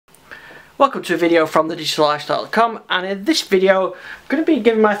Welcome to a video from thedigitalLifestyle.com, and in this video I'm going to be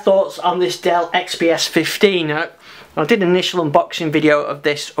giving my thoughts on this Dell XPS 15. I did an initial unboxing video of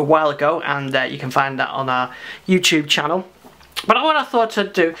this a while ago, and you can find that on our YouTube channel. But what I thought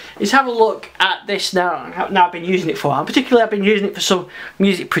I'd do is have a look at this now I've been using it for a while. Particularly I've been using it for some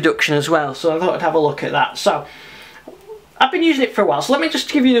music production as well, so I thought I'd have a look at that. So I've been using it for a while, so let me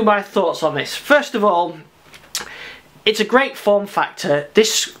just give you my thoughts on this. First of all, it's a great form factor.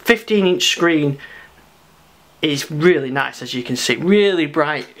 This 15-inch screen is really nice, as you can see. Really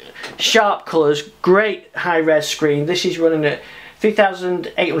bright, sharp colours, great high-res screen. This is running at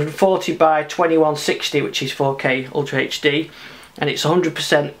 3840 by 2160, which is 4K Ultra HD, and it's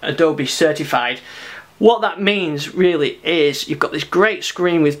 100% Adobe certified. What that means really is you've got this great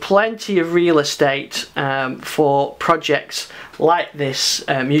screen with plenty of real estate for projects like this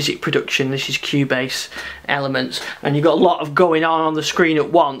music production. This is Cubase elements, and you've got a lot of going on the screen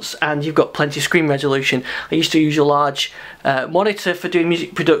at once, and you've got plenty of screen resolution. I used to use a large monitor for doing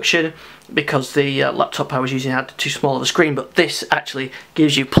music production because the laptop I was using had too small of a screen, but this actually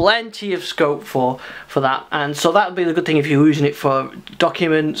gives you plenty of scope for that, and so that would be the good thing if you're using it for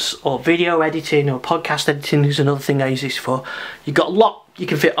documents or video editing or podcast editing. Is another thing I use this for. You've got a lot you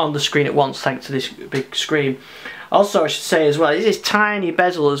can fit on the screen at once thanks to this big screen. Also, I should say as well, it is tiny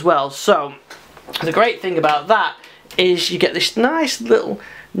bezel as well, so the great thing about that is you get this nice little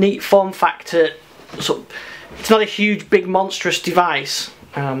neat form factor. So it's not a huge big monstrous device.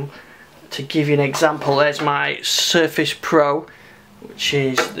 To give you an example, there's my Surface Pro, which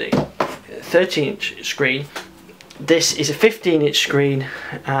is the 13-inch screen. This is a 15-inch screen,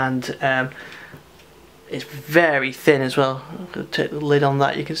 and it's very thin as well. I'm going to take the lid on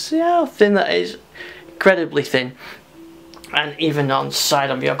that. You can see how thin that is. Incredibly thin. And even on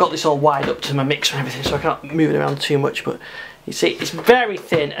side on view, I've got this all wide up to my mixer and everything, so I can't move it around too much, but you see it's very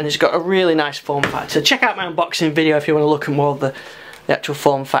thin and it's got a really nice form factor. Check out my unboxing video if you want to look at more of the actual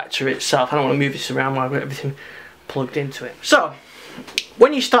form factor itself. I don't want to move this around while I've got everything plugged into it. So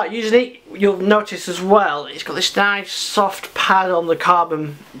when you start using it, you'll notice as well it's got this nice soft pad on the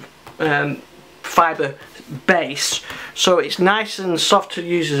carbon fibre base, so it's nice and soft to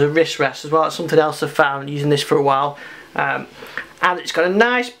use as a wrist rest as well. That's something else I've found using this for a while. And it's got a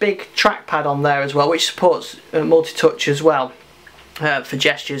nice big trackpad on there as well, which supports multi-touch as well for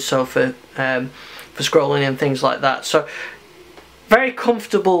gestures, so for scrolling and things like that. So very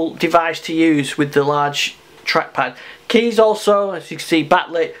comfortable device to use with the large trackpad. Keys also, as you can see,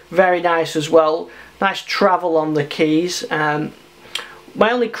 backlit, very nice as well. Nice travel on the keys. My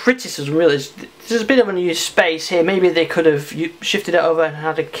only criticism really is there's a bit of unused space here. Maybe they could have shifted it over and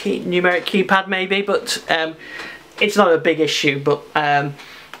had a numeric keypad maybe, but it's not a big issue. But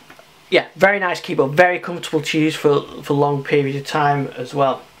yeah, very nice keyboard, very comfortable to use for long periods of time as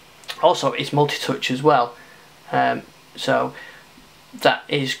well. Also, it's multi-touch as well, so that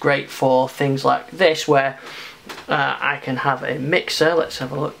is great for things like this where I can have a mixer. Let's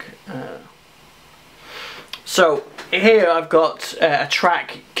have a look. So here I've got a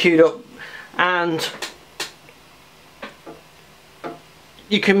track queued up, and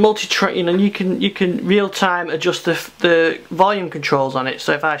you can multi-track. You know, you can real time adjust the volume controls on it.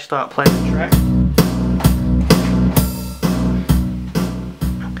 So if I start playing the track,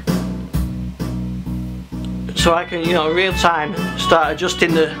 so I can, you know, real time start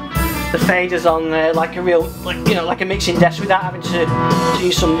adjusting the faders on there like a real, like a mixing desk without having to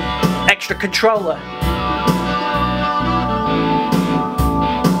use some extra controller.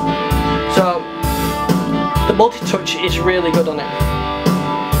 So the multi-touch is really good on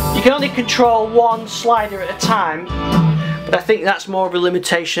it. You can only control one slider at a time, but I think that's more of a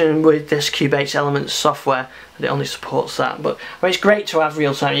limitation with this Cubase Elements software, that it only supports that. But I mean, it's great to have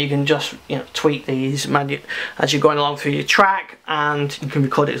real time. You can just, you know, tweak these as you're going along through your track, and you can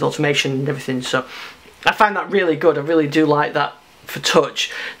record it as automation and everything. So I find that really good. I really do like that for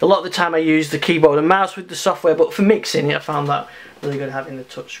touch. A lot of the time I use the keyboard and mouse with the software, but for mixing I found that really good having the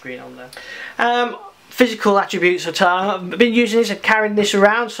touch screen on there. Physical attributes. I've been using this and carrying this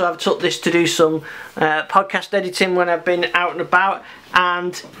around, so I've took this to do some podcast editing when I've been out and about,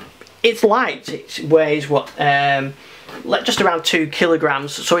 and it's light. It weighs what, just around 2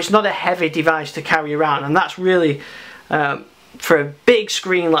 kilograms, so it's not a heavy device to carry around, and that's really for a big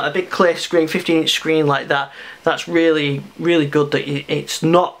screen, like a big clear screen, 15-inch screen like that, that's really good that it's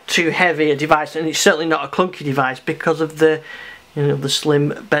not too heavy a device, and it's certainly not a clunky device because of the, you know, the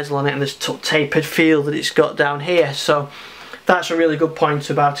slim bezel on it and this tapered feel that it's got down here. So that's a really good point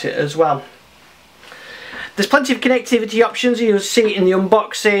about it as well. There's plenty of connectivity options. You'll see in the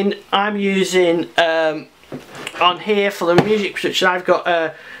unboxing I'm using on here for the music production. I've got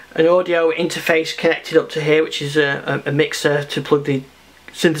a an audio interface connected up to here, which is a mixer to plug the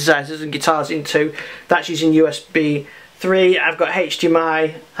synthesizers and guitars into. That's using USB 3. I've got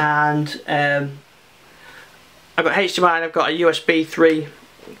HDMI and I've got a USB 3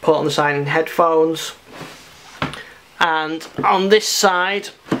 port on the side and headphones. And on this side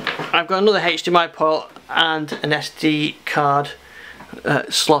I've got another HDMI port and an SD card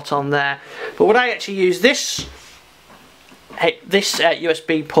slot on there. But what I actually use this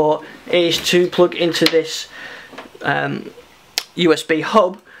USB port is to plug into this USB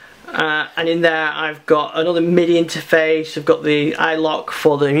hub, and in there I've got another MIDI interface. I've got the iLock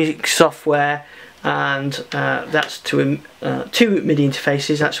for the music software, and that's two MIDI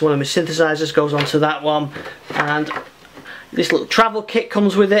interfaces. That's one of my synthesizers goes onto that one, and this little travel kit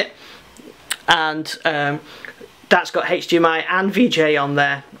comes with it, and that's got HDMI and VJ on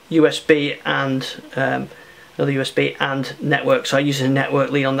there, USB and another USB and network. So I use a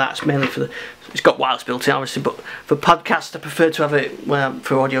network lead on that. It's mainly for the, it's got wireless built in obviously, but for podcasts I prefer to have it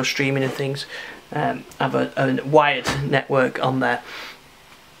for audio streaming and things. Have a wired network on there.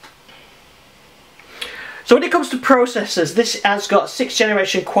 So when it comes to processors, this has got a 6th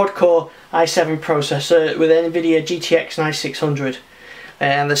generation quad-core i7 processor with an NVIDIA GTX 9600,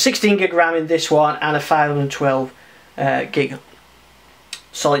 and there's 16 gig RAM in this one and a 512 gig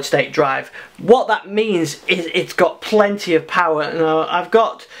solid state drive. What that means is it's got plenty of power. Now I've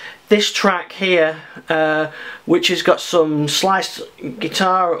got this track here which has got some sliced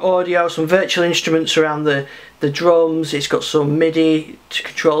guitar audio, some virtual instruments around the drums, it's got some MIDI to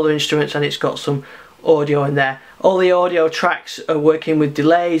control the instruments, and it's got some audio in there. All the audio tracks are working with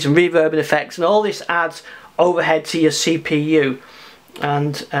delays and reverb and effects, and all this adds overhead to your CPU,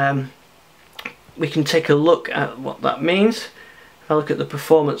 and we can take a look at what that means. If I look at the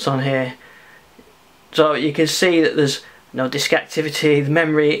performance on here, so you can see that there's no disk activity, the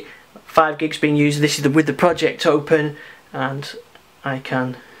memory 5 gigs being used. This is with the project open, and I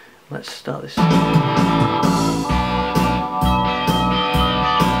can, let's start this.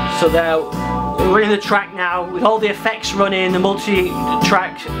 So there, we're running the track now with all the effects running, the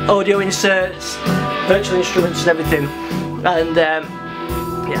multi-track audio inserts, virtual instruments and everything, and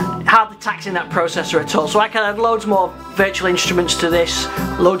yeah, hardly taxing that processor at all. So I can add loads more virtual instruments to this,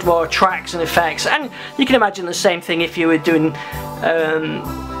 loads more tracks and effects, and you can imagine the same thing if you were doing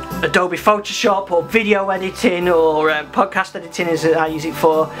Adobe Photoshop or video editing or podcast editing, as I use it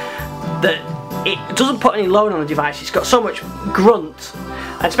for. That it doesn't put any load on the device. It's got so much grunt,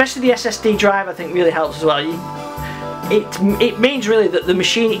 and especially the SSD drive I think really helps as well. It means really that the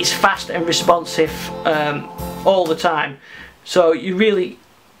machine is fast and responsive all the time, so you're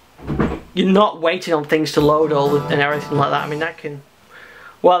not waiting on things to load and everything like that. I mean, I can,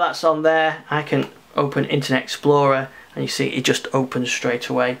 while that's on there, I can open Internet Explorer, and you see it just opens straight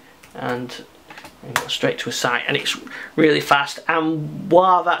away and go straight to a site, and it's really fast. And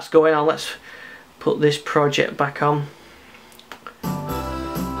while that's going on, let's put this project back on.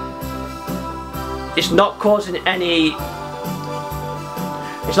 It's not causing any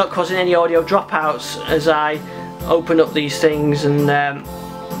audio dropouts as I open up these things, and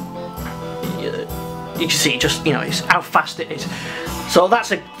you can see just, you know, it's how fast it is. So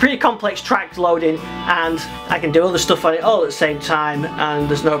that's a pretty complex track loading, and I can do other stuff on it all at the same time, and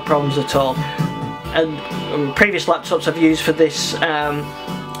there's no problems at all. And previous laptops I've used for this,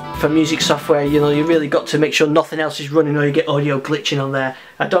 for music software, you know, you really got to make sure nothing else is running or you get audio glitching on there.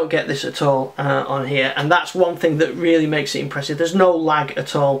 I don't get this at all on here, and that's one thing that really makes it impressive. There's no lag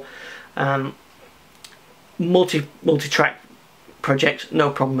at all. Multi-track project,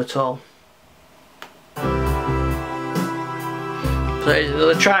 no problem at all. So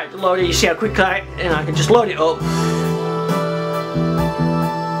the track loaded, you see how quickly I can just load it up.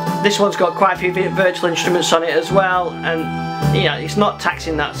 This one's got quite a few virtual instruments on it as well, and yeah, it's not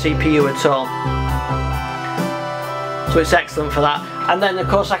taxing that CPU at all. So it's excellent for that. And then of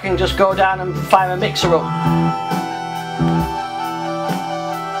course I can just go down and fire a mixer up.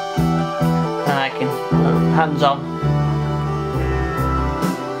 And I can, hands on,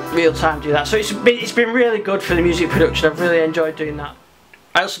 real time do that. So it's been really good for the music production. I've really enjoyed doing that.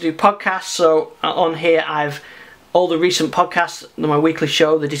 I also do podcasts, so on here I've all the recent podcasts, my weekly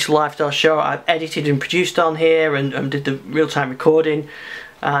show, the Digital Lifestyle Show, I've edited and produced on here, and did the real-time recording.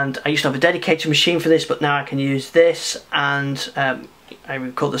 And I used to have a dedicated machine for this, but now I can use this, and I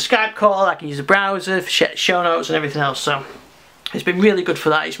record the Skype call, I can use the browser for show notes and everything else. So it's been really good for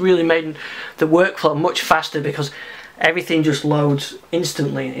that. It's really made the workflow much faster because everything just loads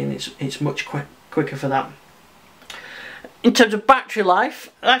instantly, and it's much quicker for that. In terms of battery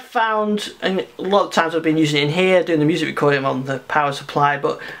life, I found, and a lot of times I've been using it in here, doing the music recording on the power supply,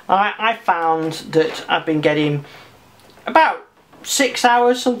 but I found that I've been getting about 6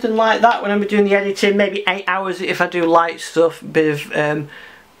 hours, something like that, when I'm doing the editing, maybe 8 hours if I do light stuff, a bit of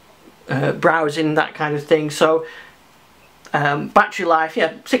browsing, that kind of thing. So battery life,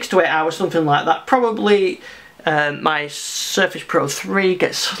 yeah, 6 to 8 hours, something like that. Probably my Surface Pro 3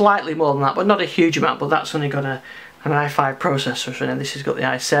 gets slightly more than that, but not a huge amount, but that's only got an i5 processor, and this has got the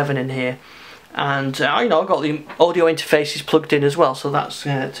i7 in here, and you know, I've got the audio interfaces plugged in as well, so that's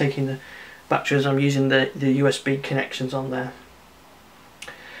taking the batteries. I'm using the USB connections on there.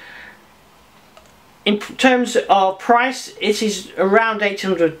 In terms of price, it is around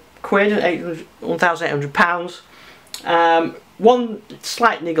 800 quid, £1,800. One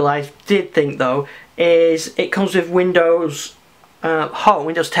slight niggle I did think though is it comes with Windows Home,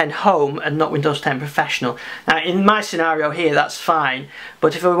 Windows 10 Home, and not Windows 10 Professional. Now in my scenario here that's fine,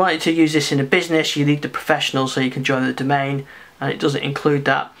 but if I wanted to use this in a business, you need the Professional so you can join the domain, and it doesn't include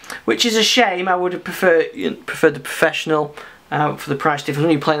that, which is a shame. I would have preferred the Professional for the price difference.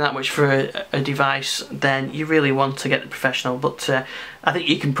 When you're paying that much for a device, then you really want to get the Professional, but I think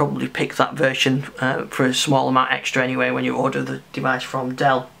you can probably pick that version for a small amount extra anyway when you order the device from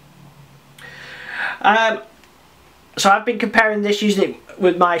Dell. So I've been comparing this, using it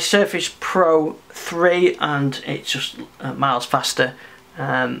with my Surface Pro 3, and it's just miles faster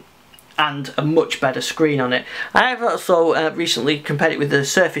and a much better screen on it. I have also recently compared it with the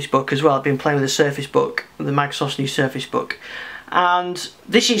Surface Book as well. I've been playing with the Surface Book, the Microsoft's new Surface Book, and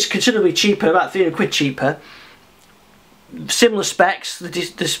this is considerably cheaper, about 300 quid cheaper. Similar specs, the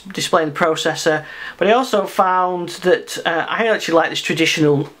display and the processor, but I also found that I actually like this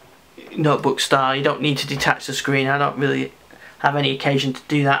traditional notebook style. You don't need to detach the screen. I don't really have any occasion to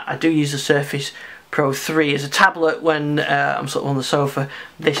do that. I do use the Surface Pro 3 as a tablet when I'm sort of on the sofa.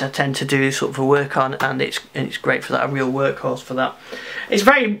 This I tend to do sort of a work on, and it's great for that, a real workhorse for that. It's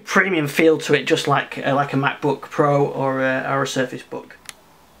very premium feel to it, just like a MacBook Pro or a Surface Book.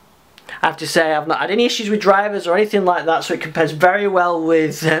 I have to say I've not had any issues with drivers or anything like that, so it compares very well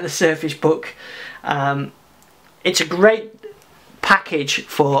with the Surface Book. It's a great package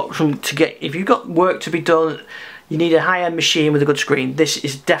to get if you've got work to be done. You need a high-end machine with a good screen. This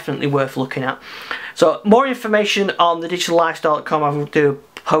is definitely worth looking at. So more information on thedigitallifestyle.com. I will do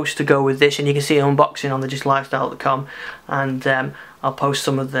a post to go with this, and you can see an unboxing on thedigitallifestyle.com, and I'll post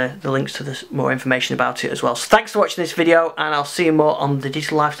some of the links to more information about it as well. So thanks for watching this video, and I'll see you more on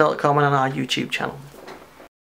thedigitallifestyle.com and on our YouTube channel.